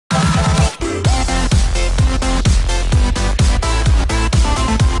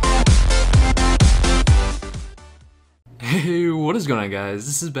What is going on, guys?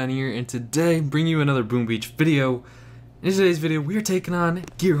 This is Ben here, and today I'm bringing you another Boom Beach video. In today's video, we are taking on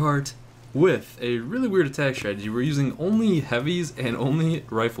Gearheart with a really weird attack strategy. We're using only heavies and only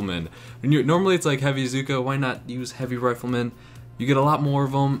riflemen. Normally it's like heavy Zuka, why not use heavy riflemen? You get a lot more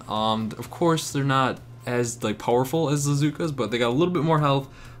of them. Of course, they're not as powerful as the Zukas, but they got a little bit more health.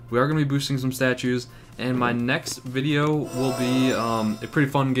 We are going to be boosting some statues, and my next video will be a pretty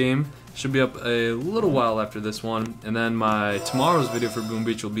fun game. Should be up a little while after this one, and then my tomorrow's video for Boom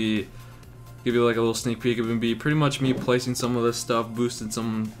Beach will be give you like a little sneak peek. It will be pretty much me placing some of this stuff, boosting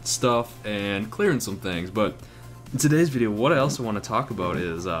some stuff, and clearing some things. But in today's video, what I also want to talk about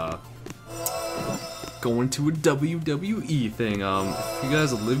is going to a WWE thing. If you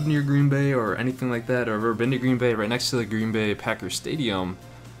guys have lived near Green Bay or anything like that, or ever been to Green Bay, right next to the Green Bay Packers Stadium.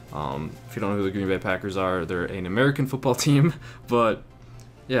 If you don't know who the Green Bay Packers are, they're an American football team, but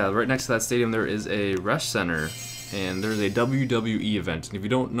yeah, right next to that stadium there is a rest center, and there's a WWE event. And if you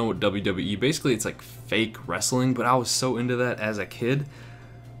don't know what WWE, basically it's like fake wrestling, but I was so into that as a kid.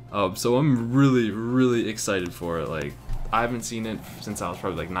 So I'm really excited for it. Like, I haven't seen it since I was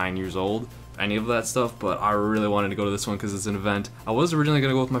probably like 9 years old, any of that stuff, but I really wanted to go to this one because it's an event. I was originally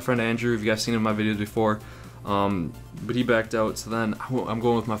going to go with my friend Andrew, if you guys seen him in my videos before, but he backed out, so then I'm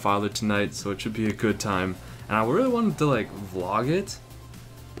going with my father tonight, so it should be a good time. And I really wanted to like vlog it,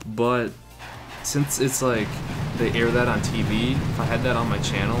 but since it's like they air that on TV, if I had that on my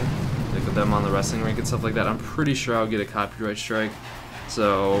channel, like with them on the wrestling rink and stuff like that, I'm pretty sure I'll get a copyright strike.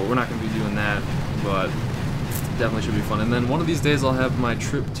 So we're not going to be doing that, but definitely should be fun. And then one of these days I'll have my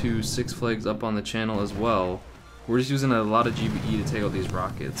trip to Six Flags up on the channel as well. We're just using a lot of GBE to take out these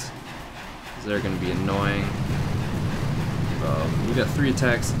rockets, because they're going to be annoying. We got 3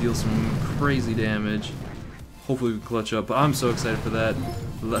 attacks to deal some crazy damage. Hopefully we clutch up, but I'm so excited for that.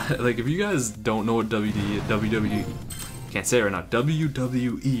 Like, if you guys don't know what WWE, can't say it right now,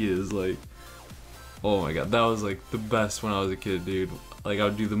 WWE is, like, oh my god, that was like the best when I was a kid, dude. Like, I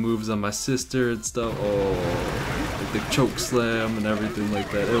would do the moves on my sister and stuff, oh, like the choke slam and everything like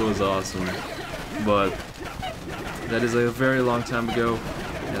that. It was awesome, but that is a very long time ago,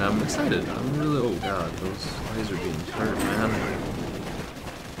 and I'm excited. I'm really, oh god, those guys are being hurt, man.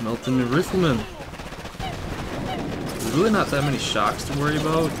 Melting the rifleman. There's really not that many shocks to worry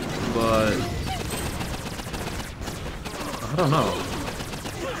about, but I don't know.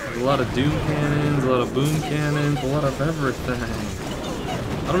 There's a lot of doom cannons, a lot of boom cannons, a lot of everything.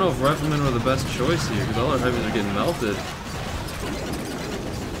 I don't know if riflemen were the best choice here, because all our heavies are getting melted.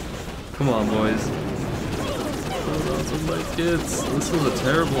 Come on, boys. Hold on some light kits. This was a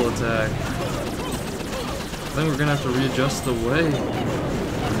terrible attack. I think we're gonna have to readjust the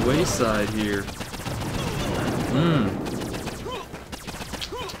way side here.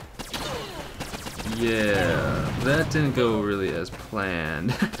 Yeah, that didn't go really as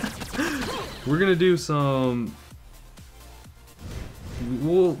planned. We're gonna do some.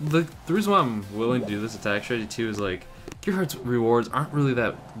 Well, the reason why I'm willing to do this attack strategy too is like Gearheart's rewards aren't really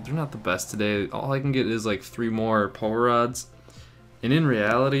they're not the best today. All I can get is like 3 more power rods, and in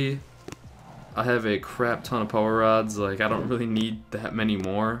reality, I have a crap ton of power rods. Like, I don't really need that many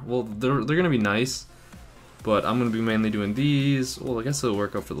more. Well, they're gonna be nice, but I'm gonna be mainly doing these. Well, I guess it'll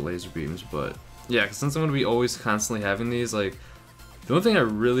work out for the laser beams, but yeah, cause since I'm gonna be always constantly having these, like, the only thing I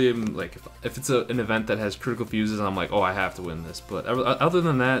really am like, if it's an event that has critical fuses, I'm like, oh, I have to win this. But other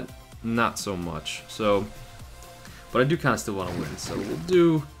than that, not so much. So, but I do kind of still want to win. So we'll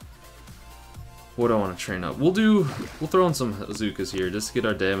do. What do I want to train up? We'll throw in some Zukas here just to get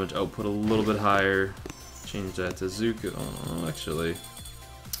our damage output a little bit higher. Change that to Zuka. Oh, actually,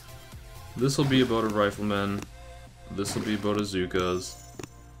 this will be about a rifleman. This will be about a Zukas.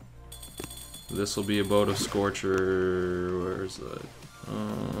 This will be a boat of Scorcher. Where's that?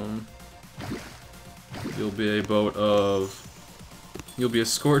 You'll be a boat of. You'll be a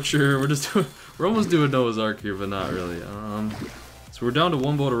Scorcher. We're almost doing Noah's Ark here, but not really. So we're down to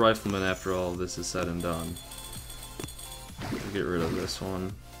 1 boat of Riflemen after all of this is said and done. We'll get rid of this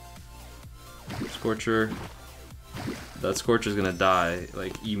one. Scorcher. That Scorcher's gonna die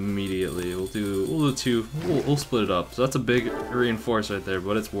like immediately. We'll do 2. We'll split it up. So that's a big reinforce right there,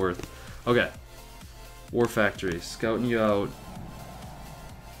 but it's worth. Okay. War Factory, scouting you out.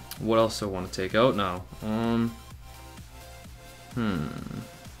 What else do I want to take out now?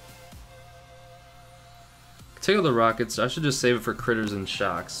 Take out the rockets. I should just save it for critters and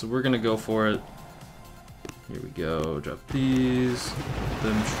shocks. So we're gonna go for it. Here we go. Drop these.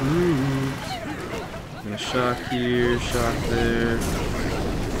 Them troops. I'm gonna shock here, shock there.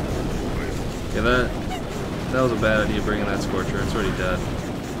 Yeah, that was a bad idea bringing that Scorcher. It's already dead.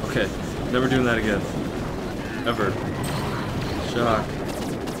 Okay, never doing that again. Ever. Shock.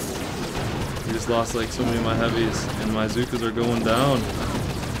 We just lost like so many of my heavies, and my Zukas are going down.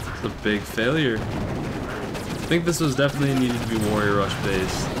 It's a big failure. I think this was definitely needed to be Warrior Rush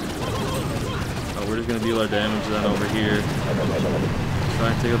based. Oh, we're just gonna deal our damage then over here.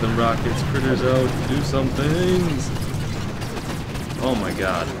 Try and take out them rockets, critters out, do some things. Oh my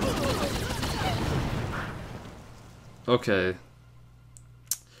god. Okay.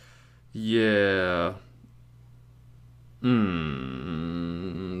 Yeah.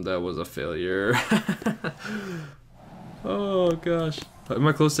 That was a failure. Oh gosh. Am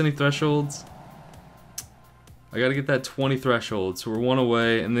I close to any thresholds? I gotta get that 20 threshold, so we're one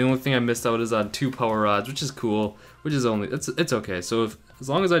away, and the only thing I missed out is on 2 power rods, which is cool, which is only, it's okay. So as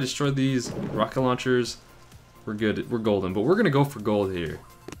long as I destroy these rocket launchers, we're good, we're golden, but we're gonna go for gold here.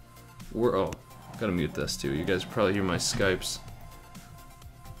 Oh, gotta mute this too, you guys probably hear my Skypes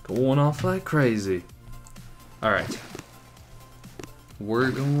going off like crazy. Alright.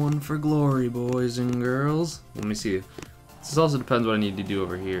 We're going for glory, boys and girls. Let me see. This also depends what I need to do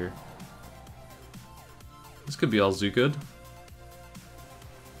over here. This could be all Zuko'd.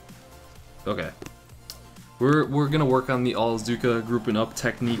 Okay. We're gonna work on the all Zuka grouping up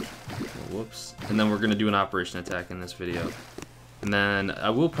technique. Whoops. And then we're gonna do an operation attack in this video. And then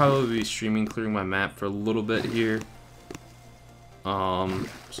I will probably be streaming, clearing my map for a little bit here. So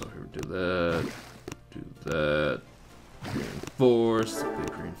here we do that. Reinforce.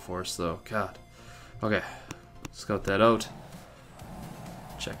 Big reinforce though. God. Okay. Scout that out.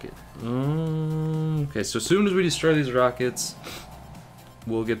 Check it. Okay, so as soon as we destroy these rockets,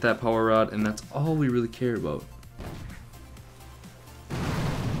 we'll get that power rod, and that's all we really care about.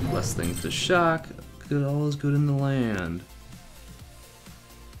 Less things to shock. Good, all is good in the land.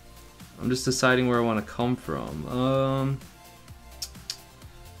 I'm just deciding where I want to come from.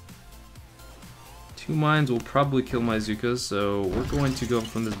 2 mines will probably kill my Zukas, so we're going to go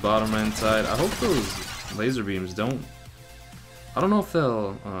from this bottom right side. I hope those laser beams don't. I don't know if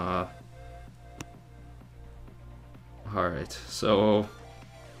they'll. Alright, so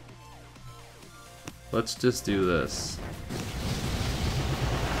let's just do this.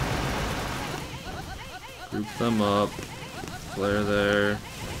 Group them up. Flare there.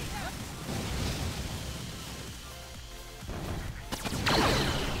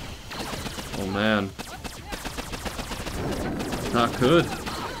 Oh man. Not good.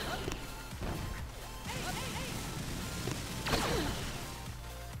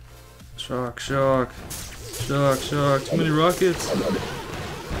 Shock, shock. Shock, shock. Too many rockets.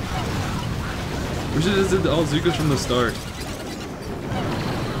 We should have just did all Zukas from the start.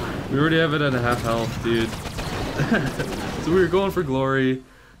 We already have it at a half health, dude. So we were going for glory.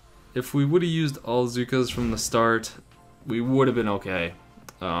 If we would have used all Zukas from the start, we would have been okay.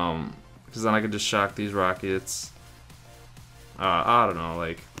 Because then I could just shock these rockets. I don't know,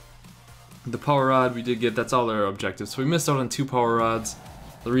 like the power rod we did get, that's all our objectives. So we missed out on 2 power rods.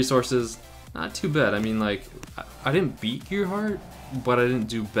 The resources, not too bad. I mean, like, I didn't beat Gearheart, but I didn't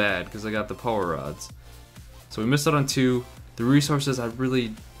do bad because I got the power rods. So we missed out on 2. The resources I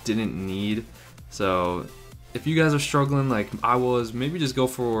really didn't need. So if you guys are struggling like I was, maybe just go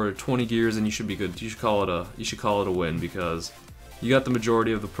for 20 gears and you should be good. You should call it a win because you got the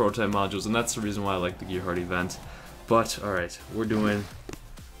majority of the prototype modules, and that's the reason why I like the Gearheart event. But all right, we're doing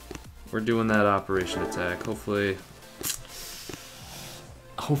that operation attack. Hopefully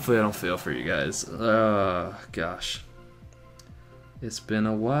I don't fail for you guys. Gosh. It's been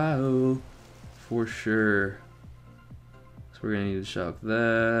a while, for sure. So we're gonna need to shock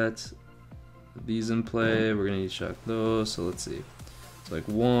that. These in play, we're gonna need to shock those, so let's see. It's like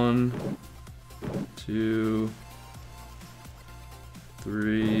 1, 2,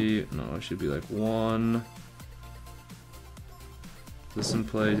 3, no, it should be like 1. This in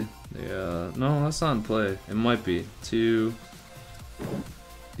play, yeah, no, that's not in play. It might be 2.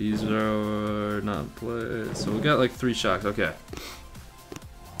 These are not in play, so we got like 3 shocks. Okay,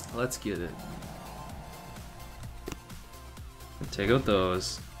 let's get it. Take out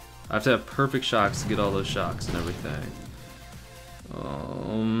those. I have to have perfect shocks to get all those shocks and everything.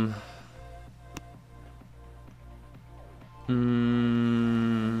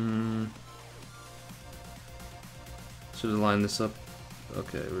 Should have lined this up.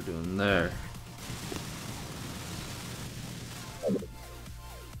 Okay, we're doing there.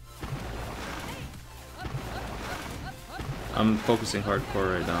 I'm focusing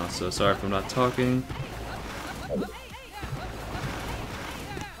hardcore right now, so sorry if I'm not talking.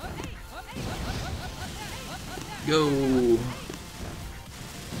 Go!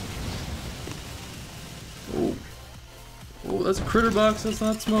 Oh. Oh, that's a critter box, that's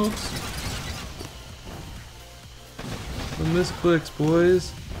not smokes. The misclicks,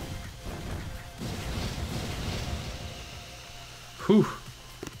 boys. Whew.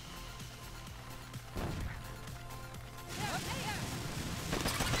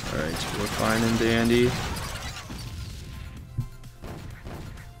 Alright, we're fine and dandy.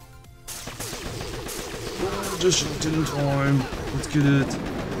 Just in time. Let's get it.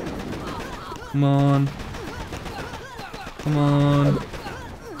 Come on. Come on.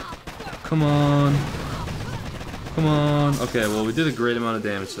 Come on. Come on. Okay, well, we did a great amount of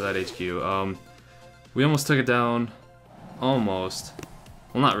damage to that HQ. We almost took it down. Almost.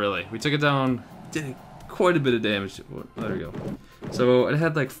 Well, not really. We took it down. Did quite a bit of damage. There we go. So it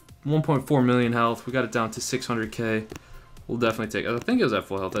had like 1.4 million health. We got it down to 600k. We'll definitely take it. I think it was at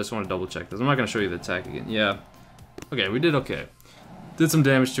full health. I just want to double check this. I'm not going to show you the attack again. Yeah. Okay, we did okay. Did some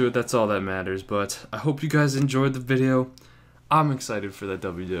damage to it. That's all that matters. But I hope you guys enjoyed the video. I'm excited for that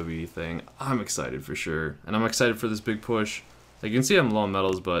WWE thing. I'm excited for sure. And I'm excited for this big push. Like you can see I'm low on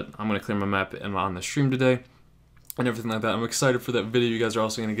medals, but I'm going to clear my map and on the stream today. And everything like that. I'm excited for that video you guys are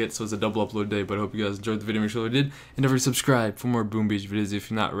also going to get, so it's a double upload day, but I hope you guys enjoyed the video, make sure you did, and never subscribe for more Boom Beach videos if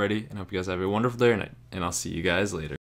you're not ready, and I hope you guys have a wonderful day or night, and I'll see you guys later.